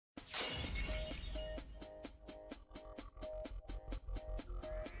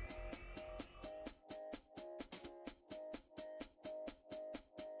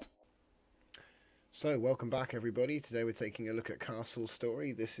So, welcome back everybody. Today we're taking a look at Castle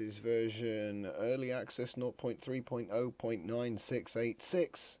Story. This is version early access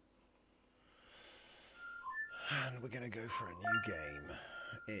 0.3.0.9686. And we're going to go for a new game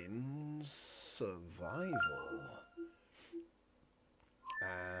in survival.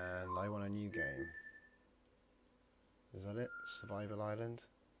 And I want a new game. Is that it? Survival Island?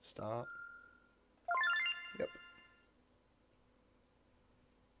 Start? Yep.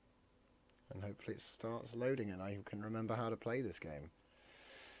 And hopefully it starts loading and I can remember how to play this game.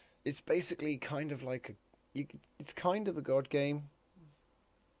 It's basically kind of like it's kind of a god game,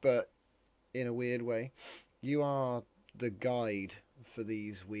 but in a weird way. You are the guide for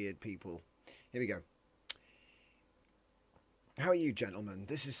these weird people. Here we go. How are you, gentlemen?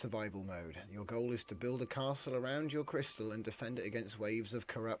 This is survival mode. Your goal is to build a castle around your crystal and defend it against waves of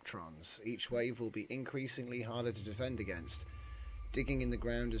corruptrons. Each wave will be increasingly harder to defend against. Digging in the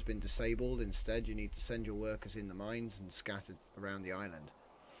ground has been disabled. Instead, you need to send your workers in the mines and scattered around the island.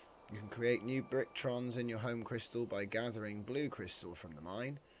 You can create new bricktrons in your home crystal by gathering blue crystal from the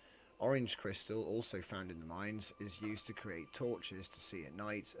mine. Orange crystal, also found in the mines, is used to create torches to see at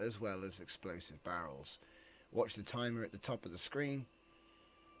night, as well as explosive barrels. Watch the timer at the top of the screen.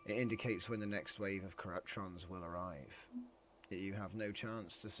 It indicates when the next wave of corruptrons will arrive. You have no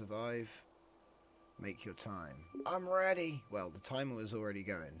chance to survive. Make your time. I'm ready! Well, the timer was already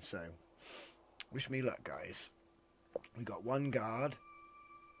going, so wish me luck, guys. We got one guard.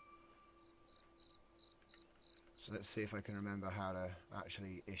 So let's see if I can remember how to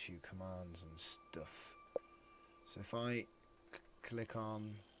actually issue commands and stuff. So if I click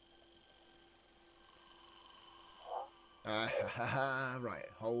on... right,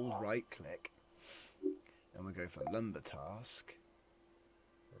 hold right click. And we go for lumber task.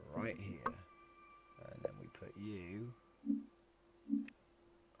 Right here. And then we put you.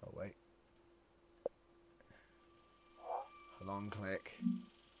 Oh wait. Long click.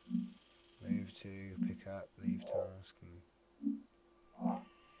 Move to, pick up, leave task.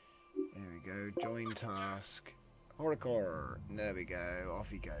 There we go. Join task. Oracle. There we go. Off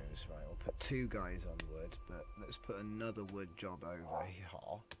he goes. Right, we'll put two guys on wood, but let's put another wood job over here.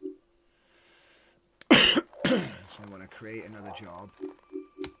 So I want to create another job.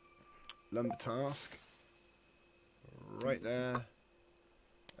 Lumber task, right there,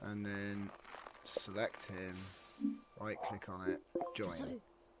 and then select him, right click on it, join.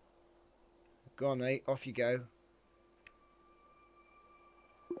 Go on mate, off you go.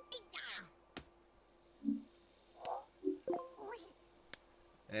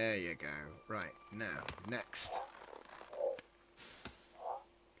 There you go. Right, now, next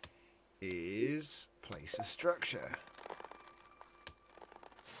is place a structure.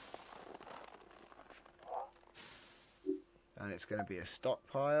 And it's going to be a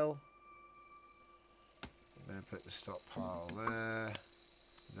stockpile. I'm going to put the stockpile there,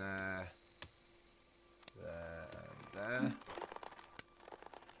 there, there, and there.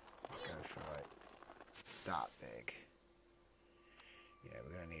 Go for like that big. Yeah,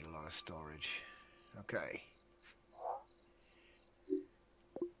 we're going to need a lot of storage. Okay.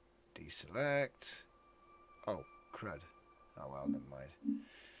 Deselect. Oh, crud. Oh well, never mind.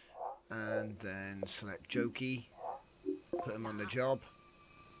 And then select Jokey. Put him on the job.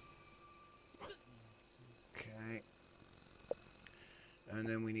 Okay. And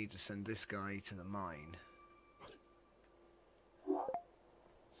then we need to send this guy to the mine.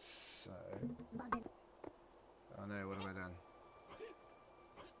 So... oh no, what have I done?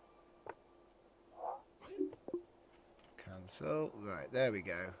 Cancel. Right, there we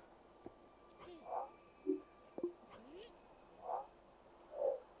go.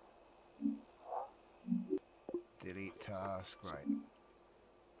 Delete task, right.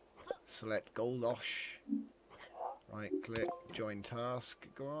 Select Goldosh. Right click, join task.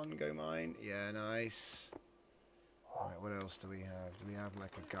 Go on, go mine. Yeah, nice. Right, what else do we have? Do we have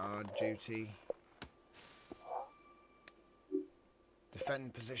like a guard duty?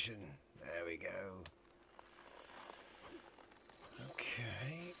 Defend position. There we go.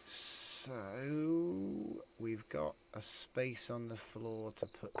 Okay, so we've got a space on the floor to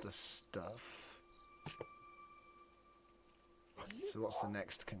put the stuff. So what's the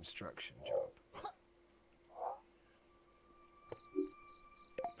next construction job?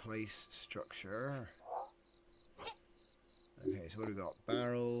 Place structure. Okay, so what have we got?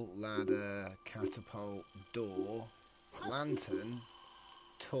 Barrel, ladder, catapult, door, lantern,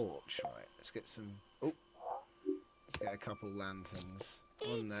 torch. Right, let's get some... oh! Let's get a couple lanterns.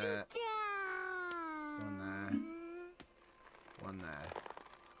 One there. One there. One there.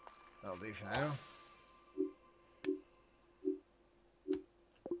 That'll do for now.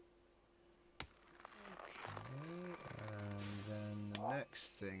 next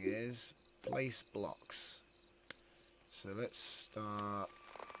thing is place blocks. So let's start.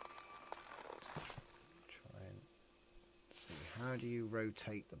 Try and see, how do you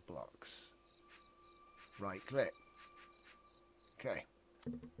rotate the blocks? Right click. Okay.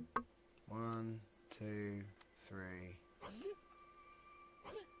 1, 2, 3.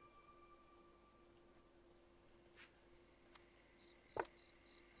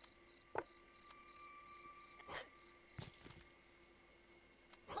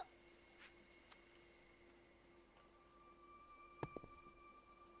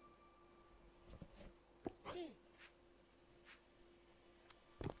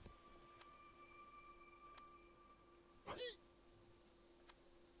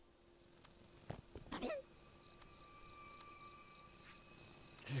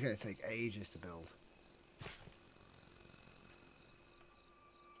 This is going to take ages to build.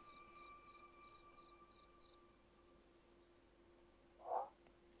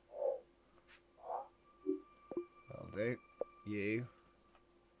 That'll do. You.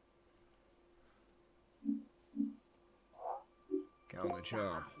 Get on the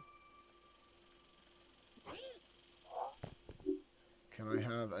job. Can I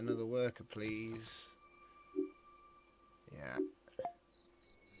have another worker, please? Yeah.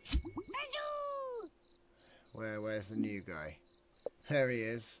 Where's the new guy? There he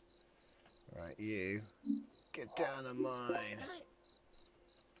is. Right, you. Get down the mine.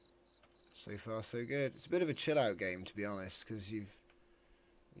 So far, so good. It's a bit of a chill-out game, to be honest, because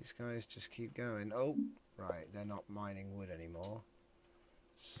these guys just keep going. Oh, right, they're not mining wood anymore.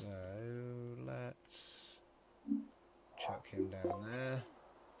 So let's chuck him down there.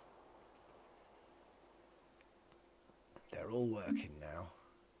 They're all working now,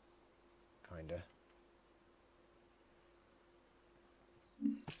 kinda.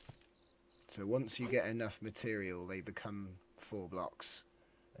 So once you get enough material, they become 4 blocks,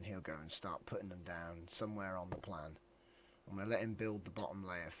 and he'll go and start putting them down somewhere on the plan. I'm going to let him build the bottom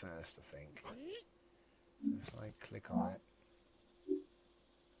layer first, I think. So if I click on it,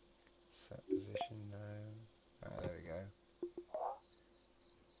 set position, no. Ah, there we go.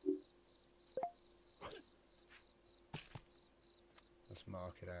 Let's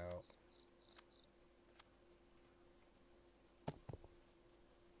mark it out.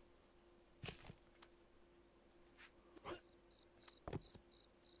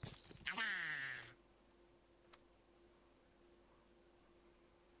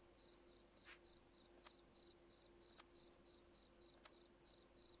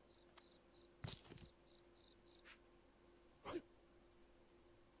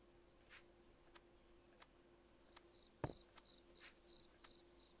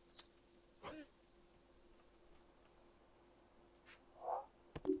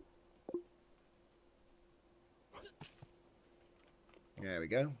 There we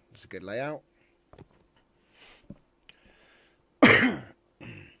go. It's a good layout. I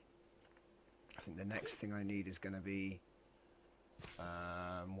think the next thing I need is going to be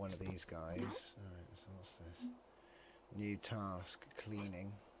one of these guys. Alright, so what's this? New task,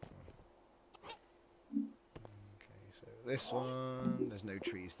 cleaning. Okay, so this one, there's no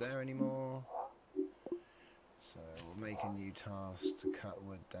trees there anymore. So we'll make a new task to cut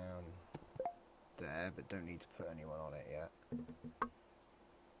wood down there, but don't need to put anyone on it yet.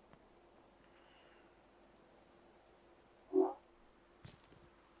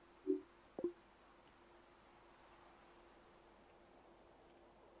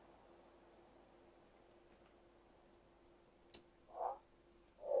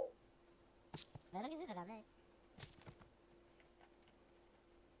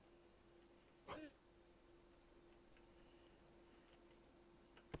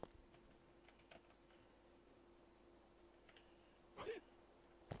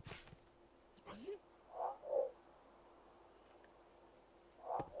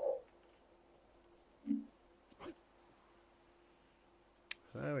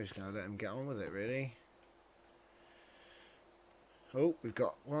 So we're just going to let him get on with it, really. Oh, we've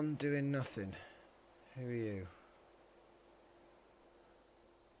got one doing nothing. Who are you?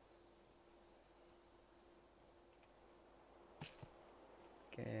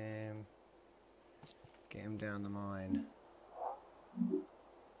 Get him down the mine.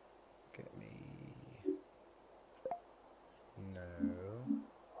 Get me. No.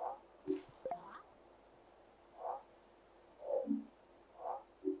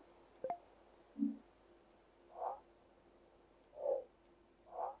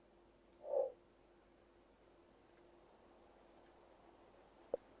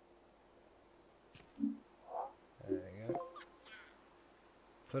 There you go.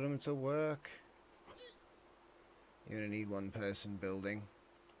 Put him to work. You're going to need one person building.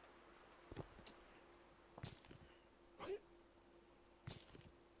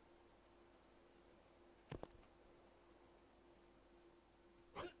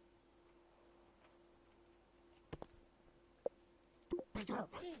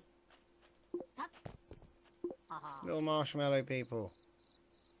 Little marshmallow people.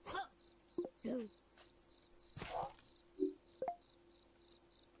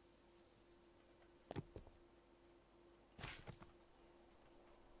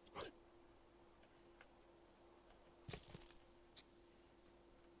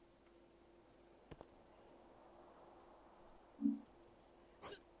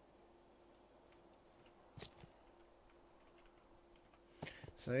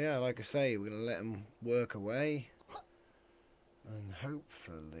 So yeah, like I say, we're going to let them work away. And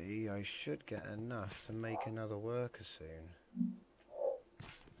hopefully I should get enough to make another worker soon.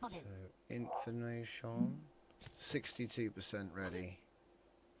 So, information, 62% ready.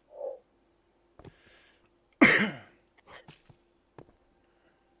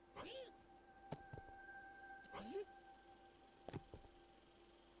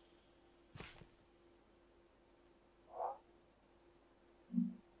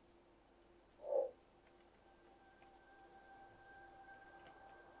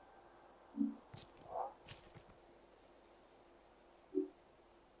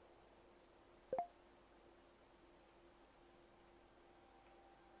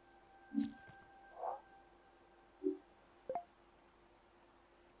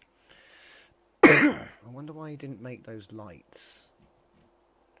 I wonder why he didn't make those lights.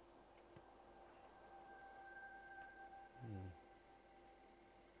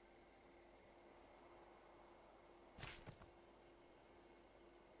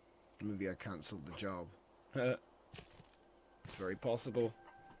 Maybe I cancelled the job. It's very possible.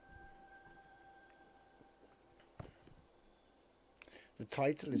 The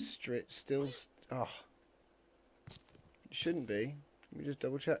title is still... Oh. It shouldn't be. Let me just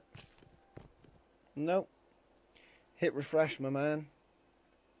double check. Nope. Hit refresh, my man.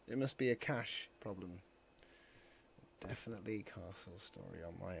 It must be a cache problem. Definitely castle story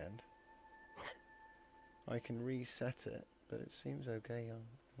on my end. I can reset it, but it seems okay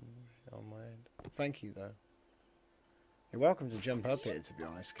on my end. Thank you, though. You're welcome to jump up here, to be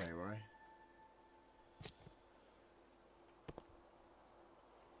honest, KY.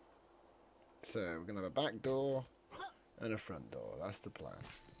 So, we're going to have a back door and a front door. That's the plan.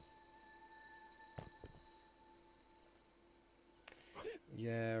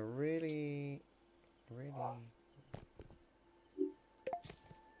 Yeah, really...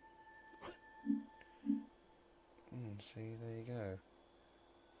 See, there you go.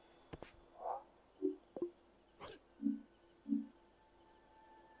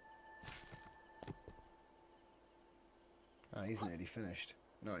 Ah, he's nearly finished.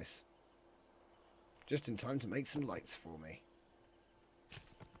 Nice. Just in time to make some lights for me.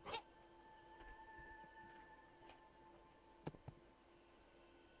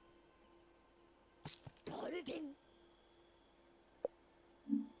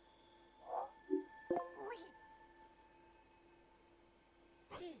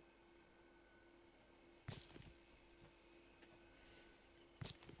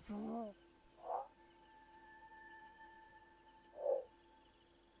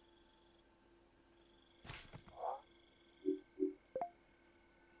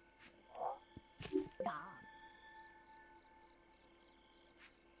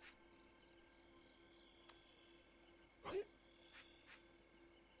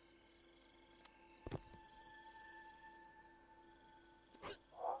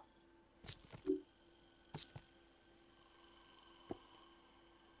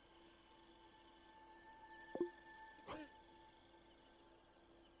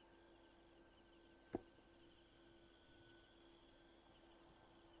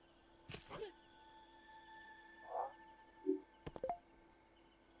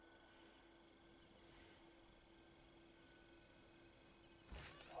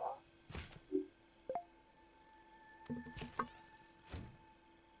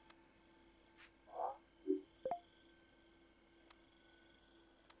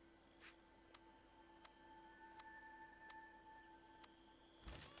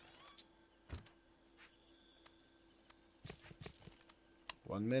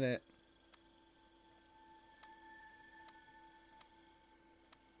 One minute.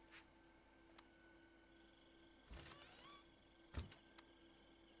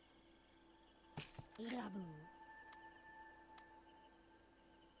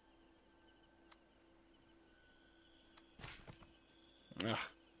 Ah.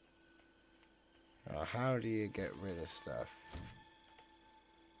 how do you get rid of stuff?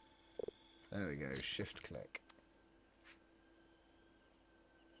 There we go, shift click.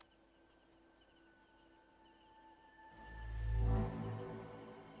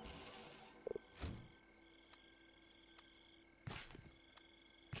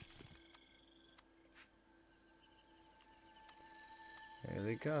 Here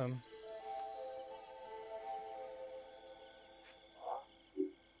they come.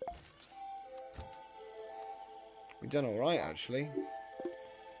 We've done alright actually.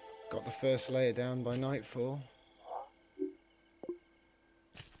 Got the first layer down by nightfall.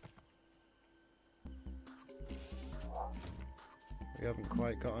 We haven't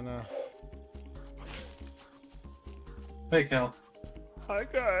quite got enough. Hey, Cal. Hi,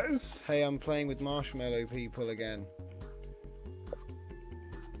 guys. Hey, I'm playing with marshmallow people again.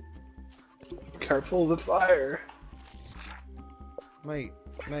 Careful of the fire. Mate,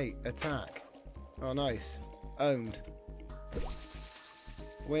 attack. Oh, nice. Owned.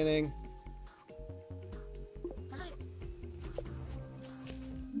 Winning.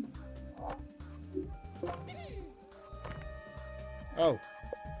 Oh.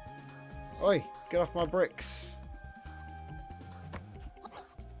 Oi, get off my bricks.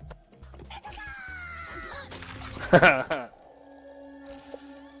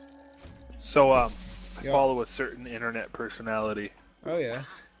 So, I Yeah. follow a certain internet personality. Oh, yeah.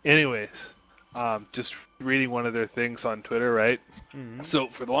 Anyways, just reading one of their things on Twitter, right? Mm. So,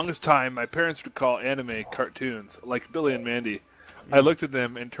 for the longest time, my parents would call anime cartoons, like Billy and Mandy. I looked at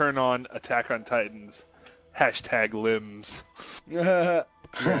them and turned on Attack on Titans. # limbs. Yeah,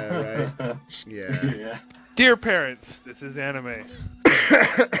 right. Yeah. Yeah. Dear parents, this is anime.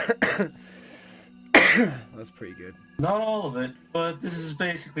 That's pretty good. Not all of it, but this is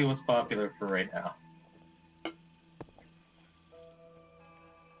basically what's popular for right now.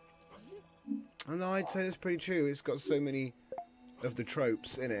 Oh, no, I'd say that's pretty true. It's got so many of the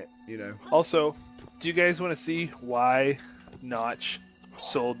tropes in it, you know. Also, do you guys want to see why Notch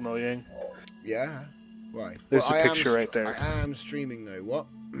sold Mojang? Yeah. Why? There's Well, a I picture right there. I am streaming though. What?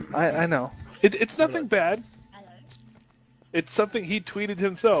 I know. It's So nothing bad. It's something he tweeted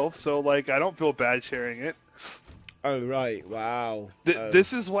himself, so like I don't feel bad sharing it. Oh right. Wow. Oh,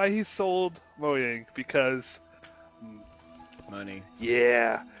 This is why he sold Mojang, because money.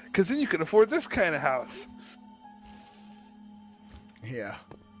 yeah, because then you can afford this kind of house. Yeah.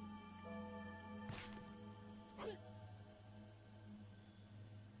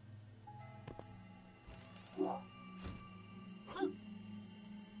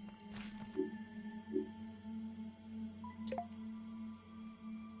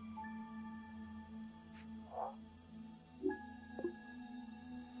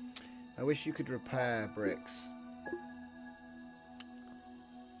 I wish you could repair bricks.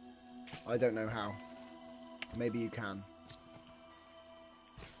 I don't know how. Maybe you can.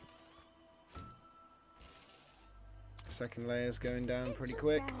 Second layer's going down pretty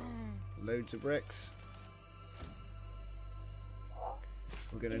quick. Loads of bricks.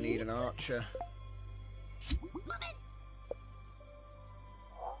 We're gonna need an archer.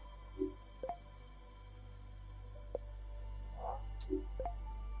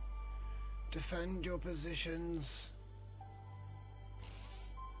 Defend your positions.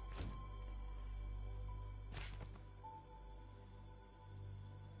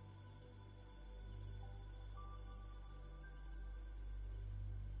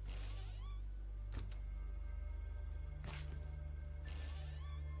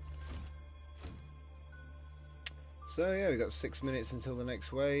 So yeah, we've got 6 minutes until the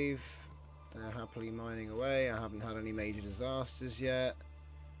next wave. They're happily mining away. I haven't had any major disasters yet.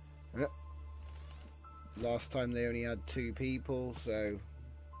 Last time they only had 2 people, so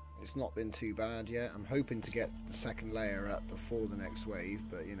it's not been too bad yet. I'm hoping to get the second layer up before the next wave,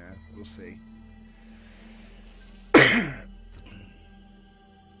 but you know, we'll see.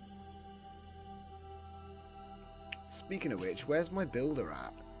 Speaking of which, where's my builder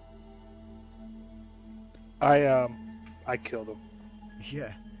at? I killed him.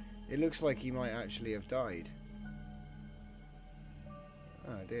 Yeah, it looks like he might actually have died.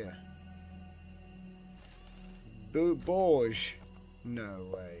 Oh dear. Borge. No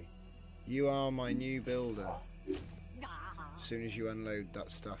way. You are my new builder. As soon as you unload that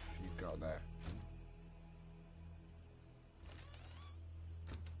stuff you've got there.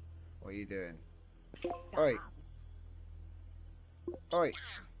 What are you doing? Oi. Oi.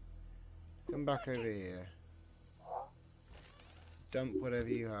 Come back over here. Dump whatever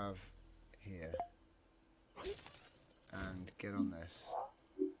you have here. And get on this.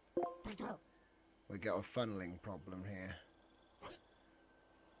 We got a funneling problem here.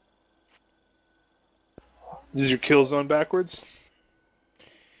 Is your kill zone backwards?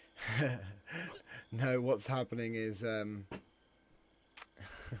 No, what's happening is the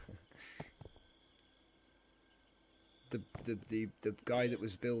guy that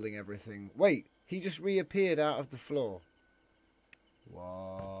was building everything. Wait, he just reappeared out of the floor.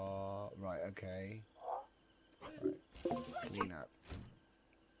 What? Right, okay. Right. Clean up.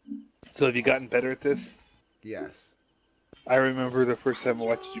 So have you gotten better at this? Yes. I remember the first time I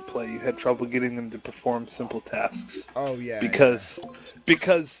watched you play, you had trouble getting them to perform simple tasks. Oh yeah. Because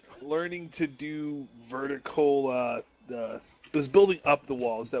learning to do vertical it was building up the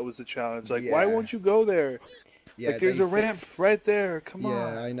walls that was the challenge. Like, why Yeah. won't you go there? Yeah, like, there's a ramp right there. Come on.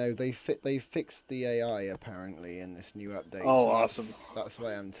 Yeah, I know. They fixed the AI apparently in this new update. Oh, so awesome. That's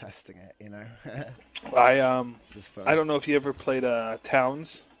why I'm testing it. You know. This is fun. I don't know if you ever played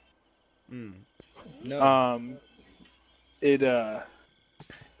Towns. No. It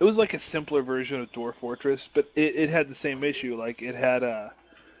was like a simpler version of Dwarf Fortress, but it had the same issue. Like, it had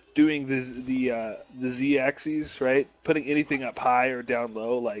doing the z-axes, right? Putting anything up high or down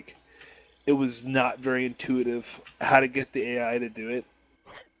low, like, it was not very intuitive how to get the AI to do it.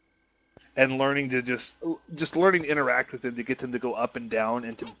 And learning to just learning to interact with them to get them to go up and down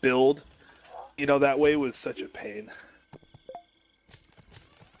and to build, that way was such a pain.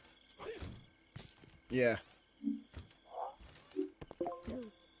 Yeah.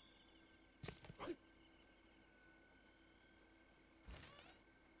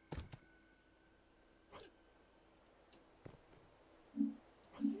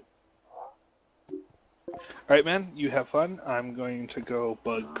 Alright, man, you have fun. I'm going to go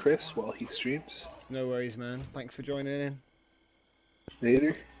bug Chris while he streams. No worries, man. Thanks for joining in.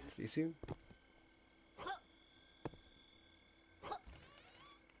 Later. See you soon.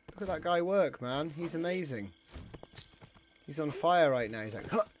 Look at that guy work, man. He's amazing. He's on fire right now. He's like,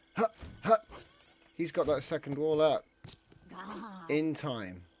 hut, hut, hut. He's got that second wall up in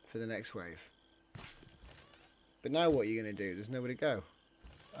time for the next wave. But now what are you going to do? There's nowhere to go.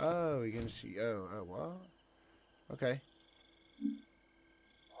 Oh, you're going to see... Oh, what? Okay.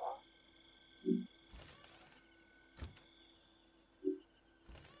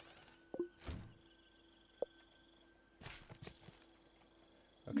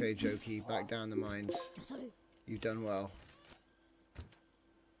 Okay, Jokey, back down the mines. You've done well. I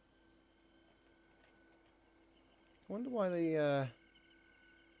wonder why they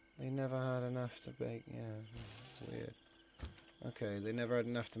never had enough to make... Yeah, it's weird. Okay, they never had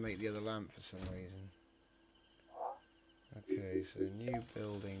enough to make the other lamp for some reason. Okay, so new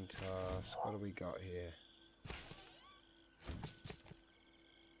building task. What do we got here?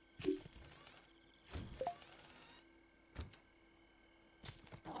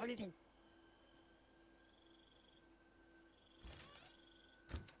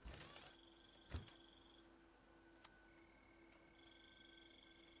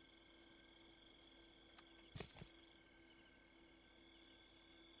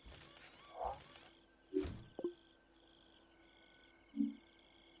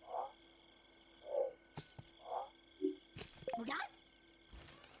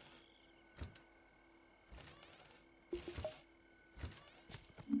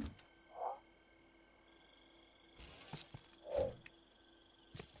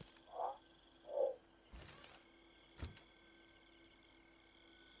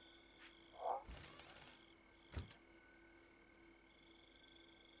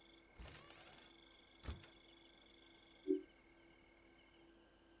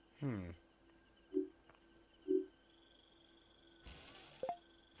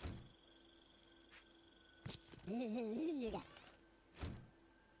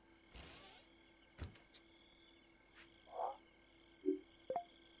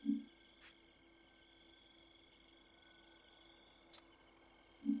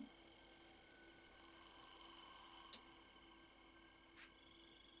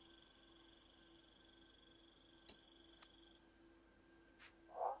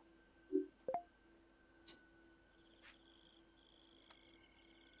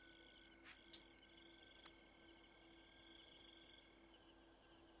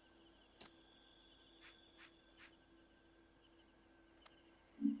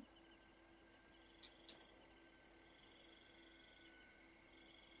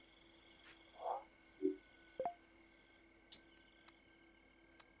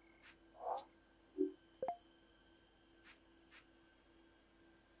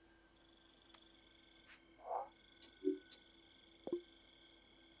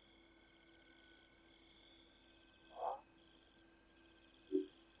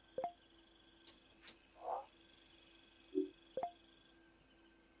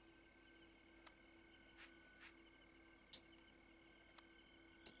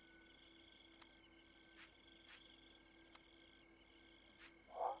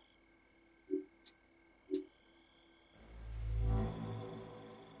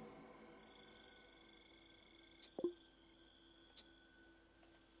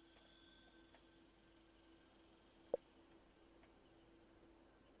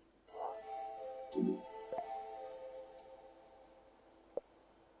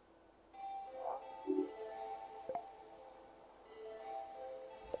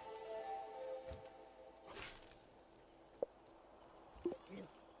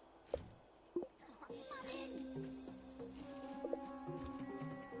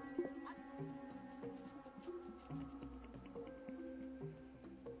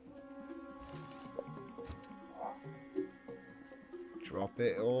 Drop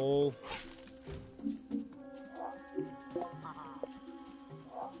it all.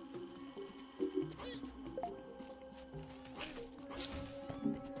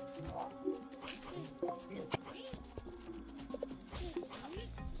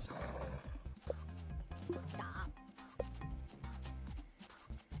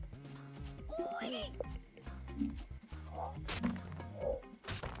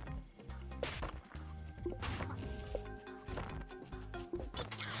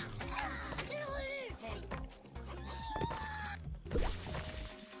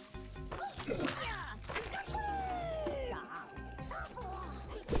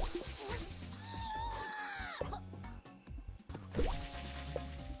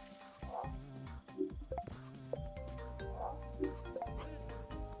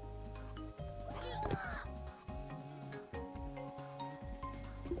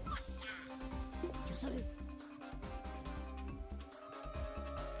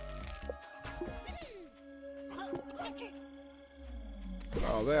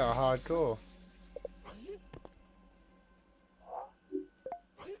 Oh, they are hardcore.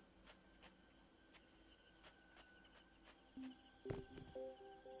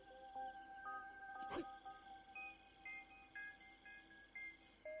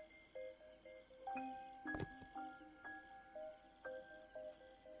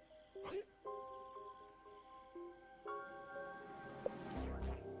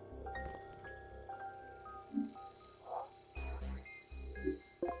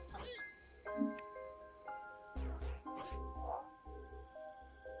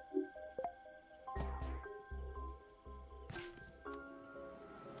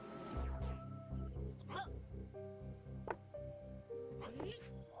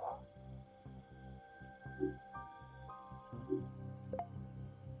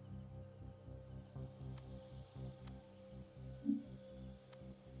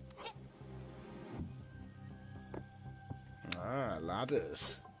 Ah,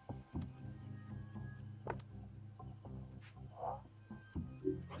 ladders.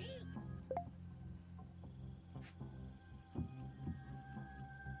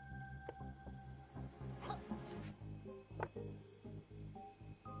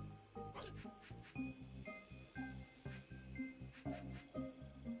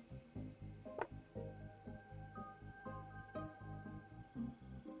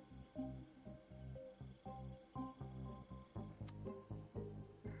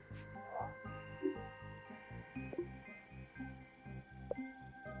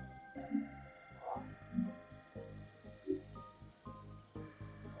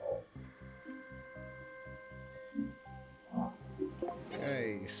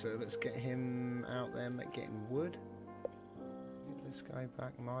 Okay, so let's get him out there getting wood. Get this guy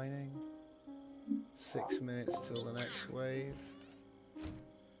back mining. 6 minutes till the next wave.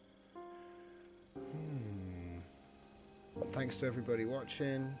 Thanks to everybody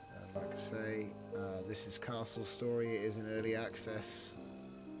watching. Like I say, this is Castle Story. It is an early access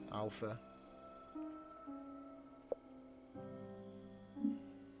alpha.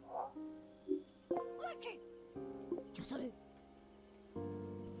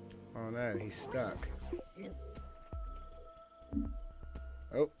 Oh no, he's stuck.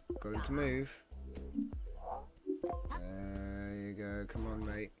 Oh, got him to move. There you go, come on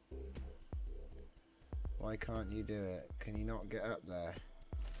mate. Why can't you do it? Can you not get up there?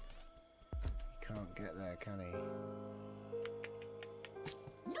 He can't get there, can he?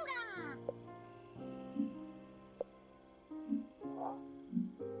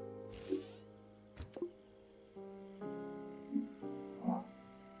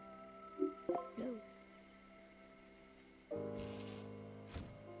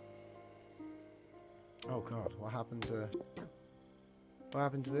 Oh god, what happened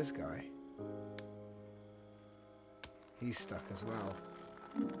to this guy? He's stuck as well.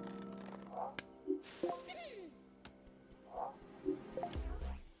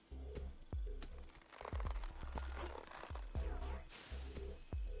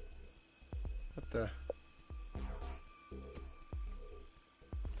 What the?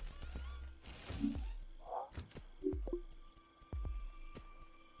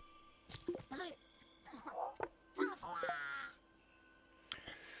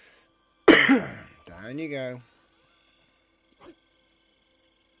 Down you go.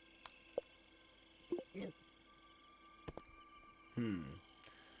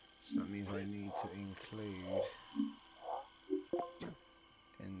 So that means I need to include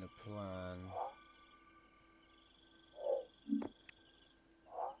in the plan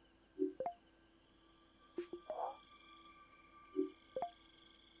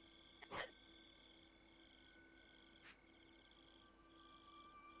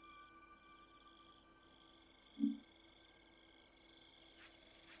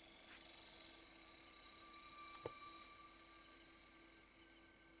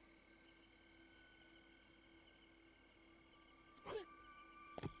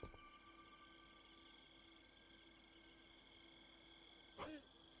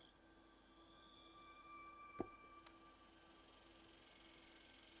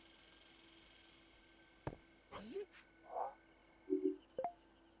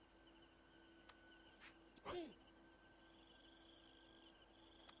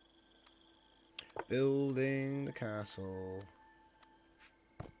building the castle.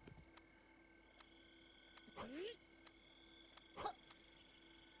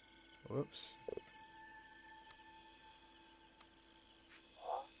 Whoops.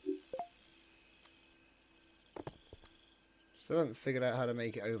 Still haven't figured out how to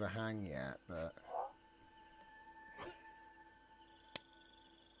make it overhang yet, but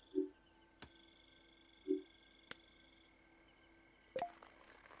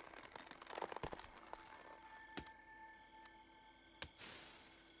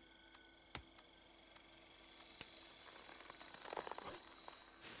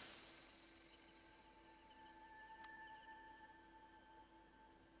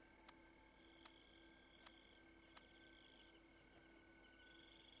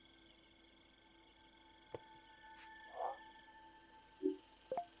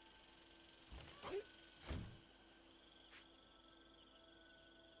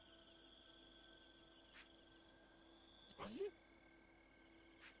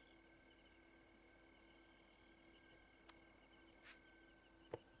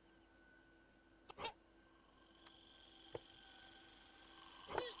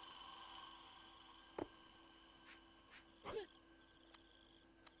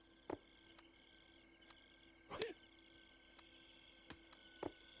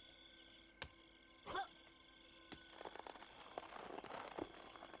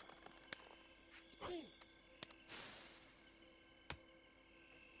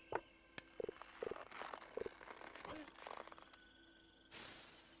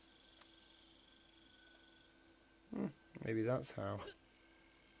maybe that's how.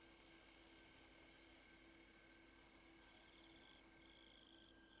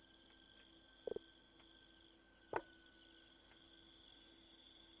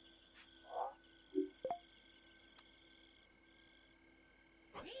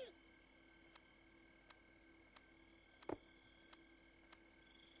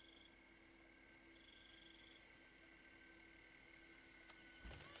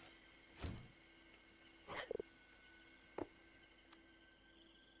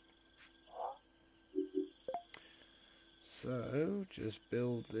 So, just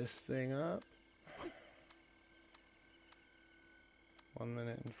build this thing up. 1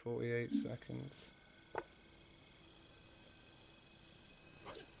 minute and 48 seconds.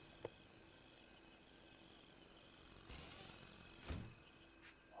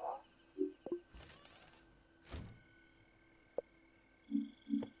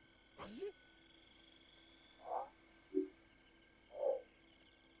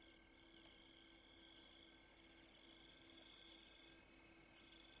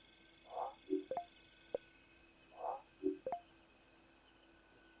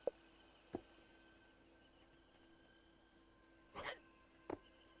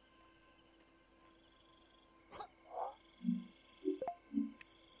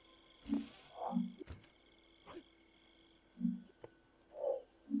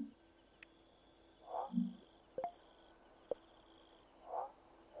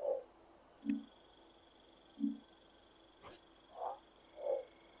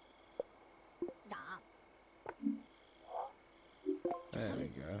 There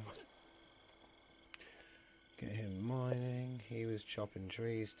we go. Get him mining. He was chopping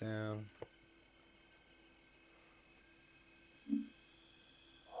trees down.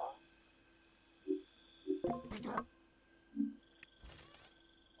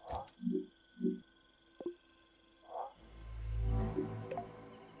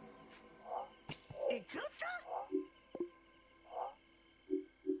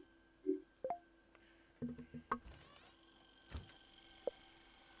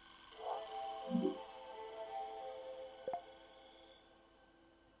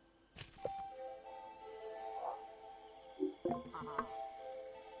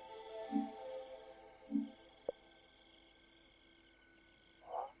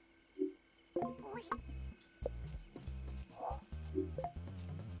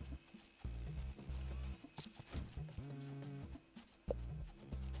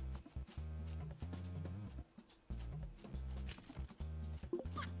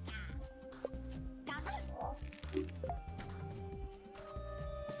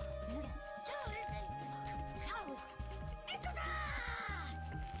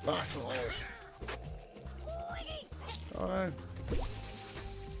 Battle! Oh no.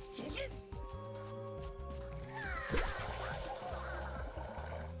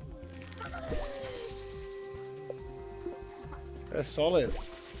 They're solid.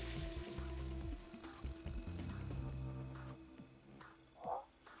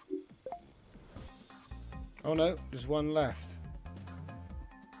 Oh no, there's one left.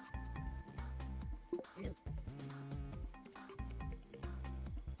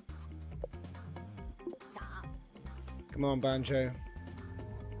 Come on, Banjo.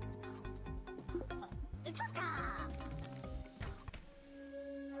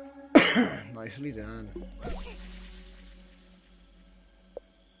 Nicely done.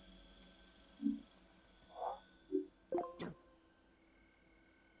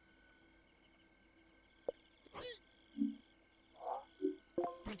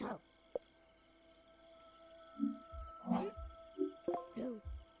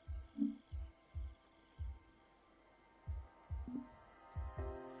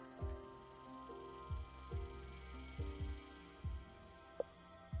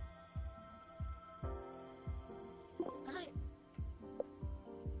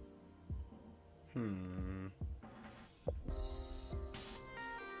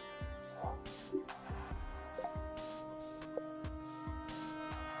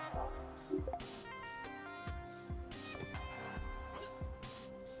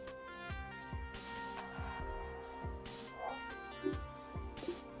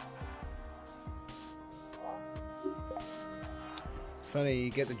 Funny, you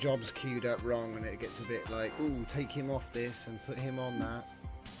get the jobs queued up wrong and it gets a bit like, ooh, take him off this and put him on that.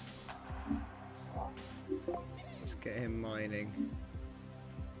 Let's get him mining.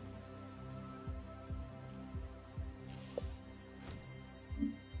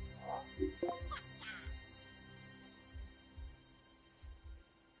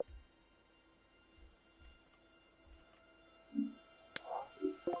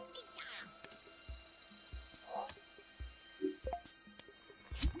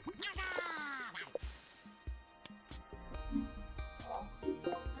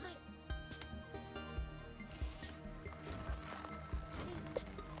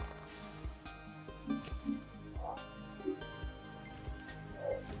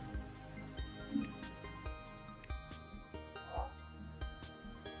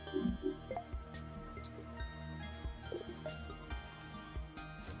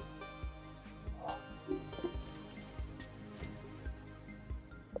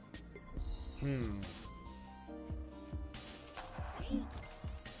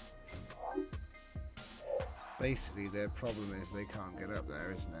 Basically, their problem is they can't get up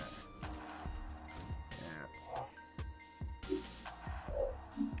there, isn't it?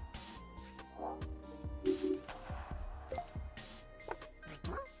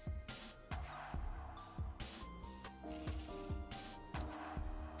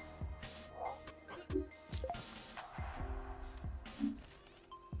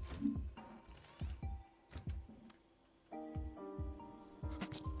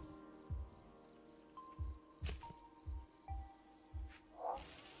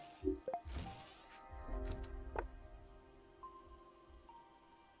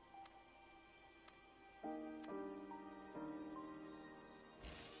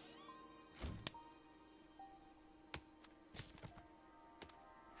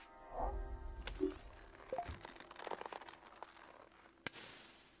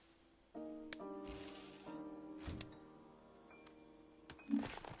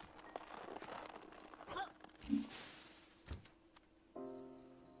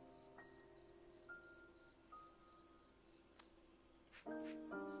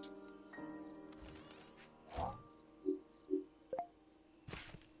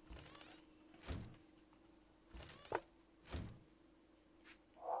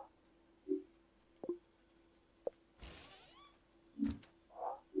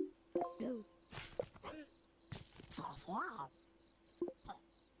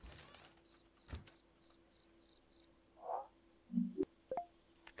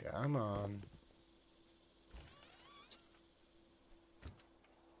 Come on.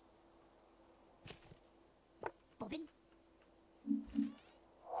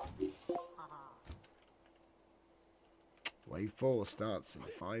 Wave 4 starts in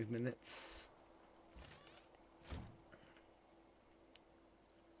 5 minutes.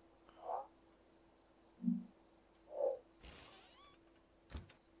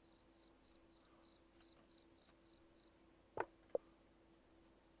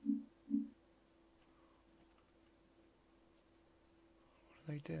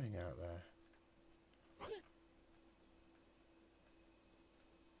 What are they doing out there?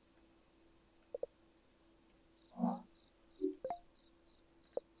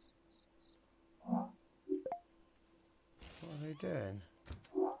 you doing?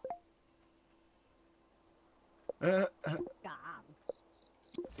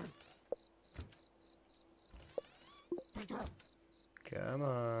 Come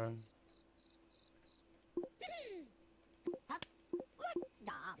on.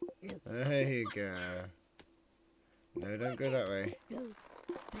 There you go. No, don't go that way.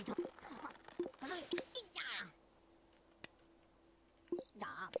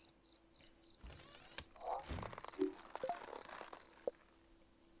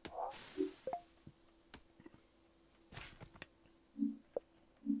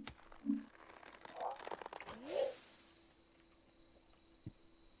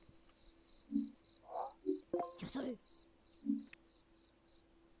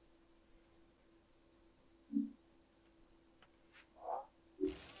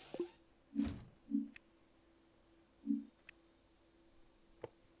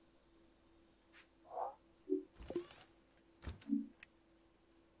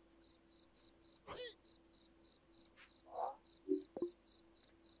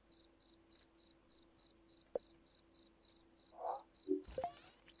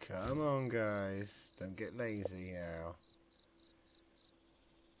 Come on, guys. Don't get lazy now.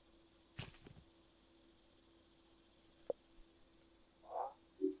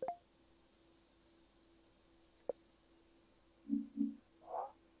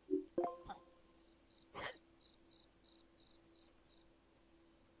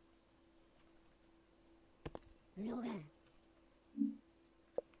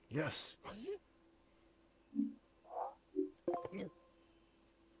 Yes.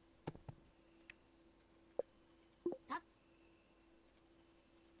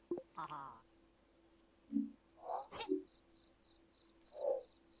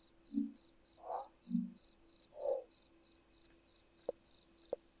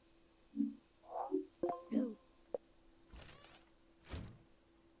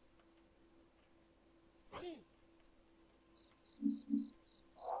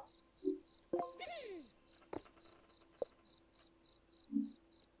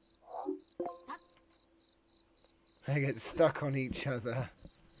 They get stuck on each other.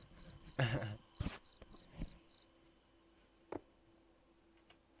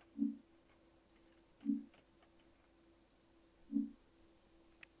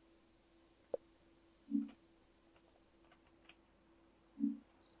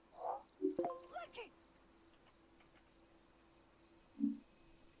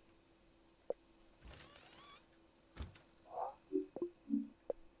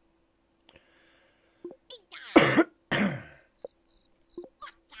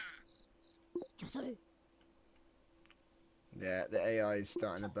 Yeah, the AI is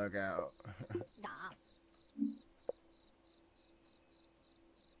starting to bug out.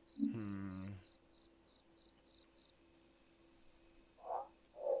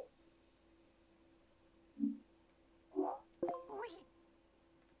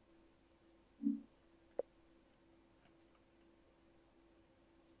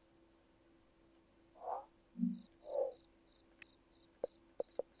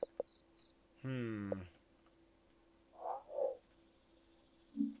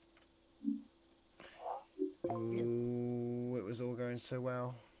 Ooh, it was all going so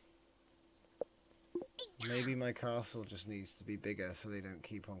well. Maybe my castle just needs to be bigger so they don't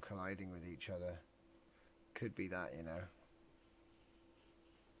keep on colliding with each other. Could be that, you know.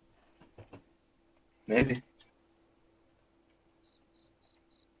 Maybe.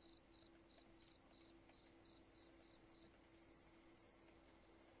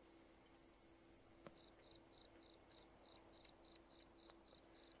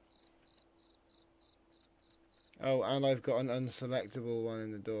 Oh, and I've got an unselectable one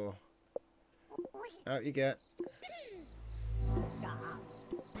in the door. Out you get.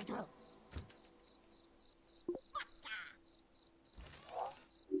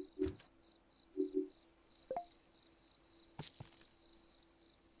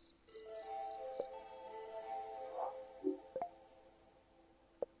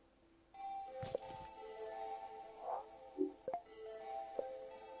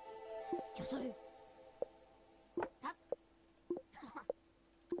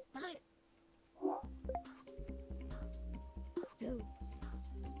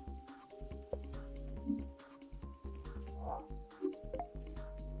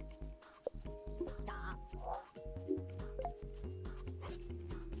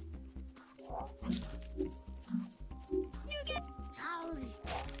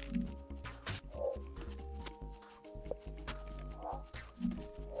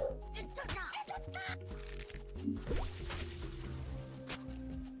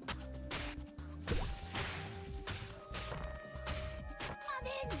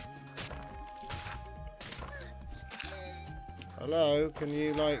 Hello? Can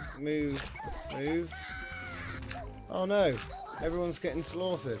you, like, move? Move? Oh no! Everyone's getting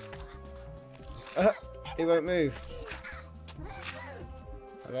slaughtered. He won't move.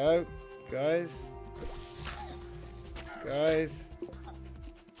 Hello? Guys? Guys?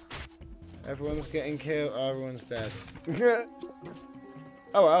 Everyone's getting killed. Oh, everyone's dead.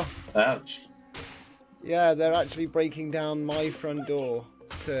 Oh well. Ouch. Yeah, they're actually breaking down my front door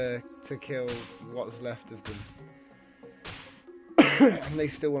to kill what's left of them. And they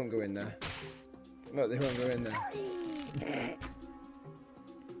still won't go in there. Look, they won't go in there.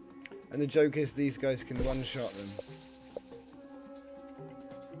 And the joke is these guys can one-shot them.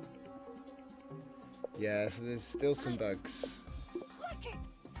 Yeah, so there's still some bugs.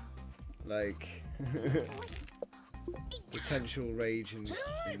 Like potential rage and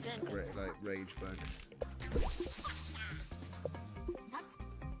like rage bugs.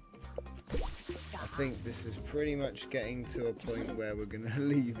 I think this is pretty much getting to a point where we're gonna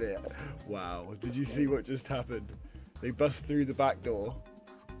leave it. Wow, did you see what just happened? They bust through the back door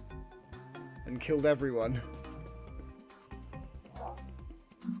and killed everyone.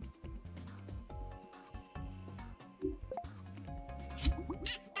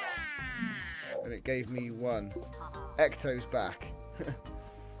 And it gave me one. Ecto's back.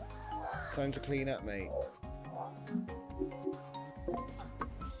 Time to clean up, mate.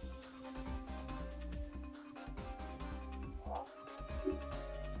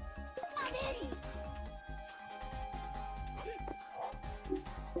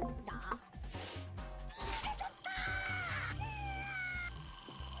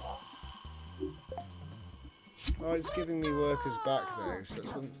 Oh, it's giving me workers back though, so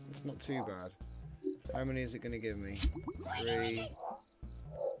it's not too bad. How many is it going to give me? 3.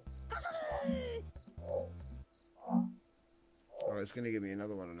 Oh, it's going to give me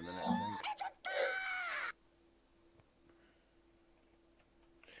another one in a minute, I think.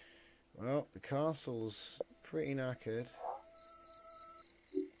 Well, the castle's pretty knackered.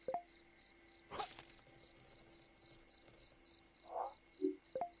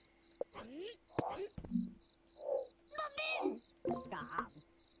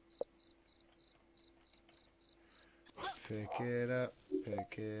 Pick it up,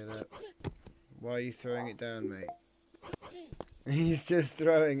 pick it up. Why are you throwing it down, mate? He's just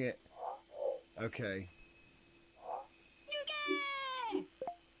throwing it. Okay.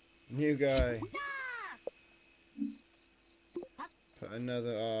 New guy. Put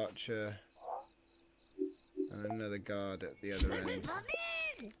another archer and another guard at the other end.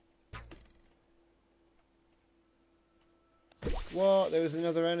 What? There was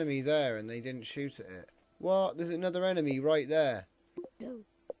another enemy there and they didn't shoot at it. What? There's another enemy right there.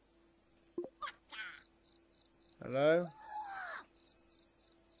 Hello?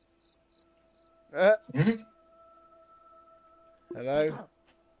 Hello?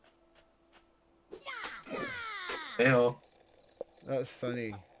 Heyo. That's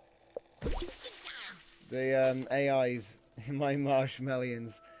funny. The AIs, my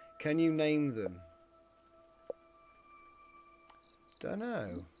marshmallions, can you name them?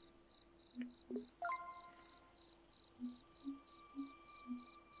 Dunno.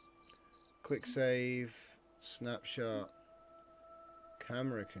 Quick save, snapshot,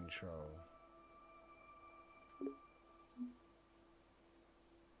 camera control.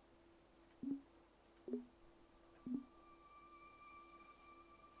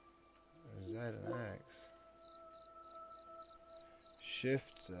 Z and X.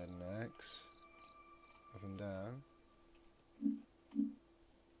 Shift Z and X. Up and down.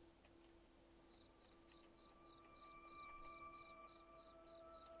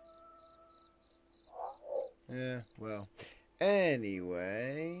 Yeah, well,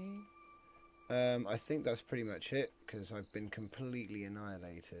 anyway, I think that's pretty much it, because I've been completely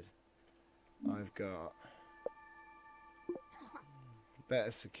annihilated. I've got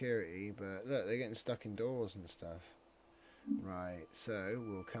better security, but look, they're getting stuck indoors and stuff. Right, so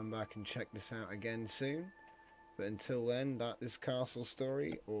we'll come back and check this out again soon. But until then, that is Castle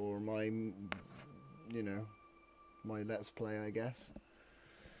Story, or my, you know, my Let's Play, I guess.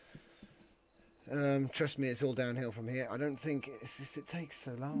 Trust me, it's all downhill from here. I don't think it's just it takes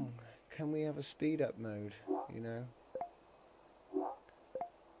so long. Can we have a speed up mode? You know,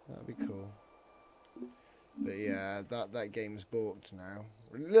 that'd be cool. But yeah, that game's balked now.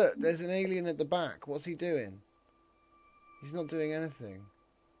 Look, there's an alien at the back. What's he doing? He's not doing anything.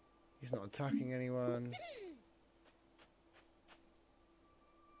 He's not attacking anyone.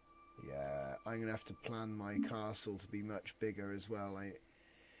 Yeah, I'm gonna have to plan my castle to be much bigger as well. I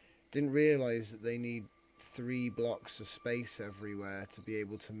didn't realise that they need 3 blocks of space everywhere to be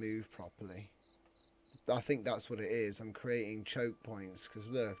able to move properly. I think that's what it is. I'm creating choke points because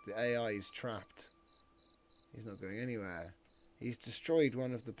look, the AI is trapped. He's not going anywhere. He's destroyed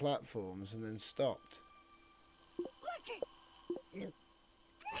one of the platforms and then stopped.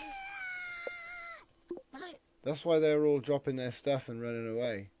 That's why they're all dropping their stuff and running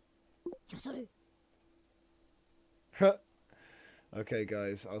away. Okay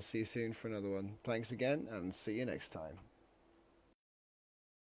guys, I'll see you soon for another one. Thanks again and see you next time.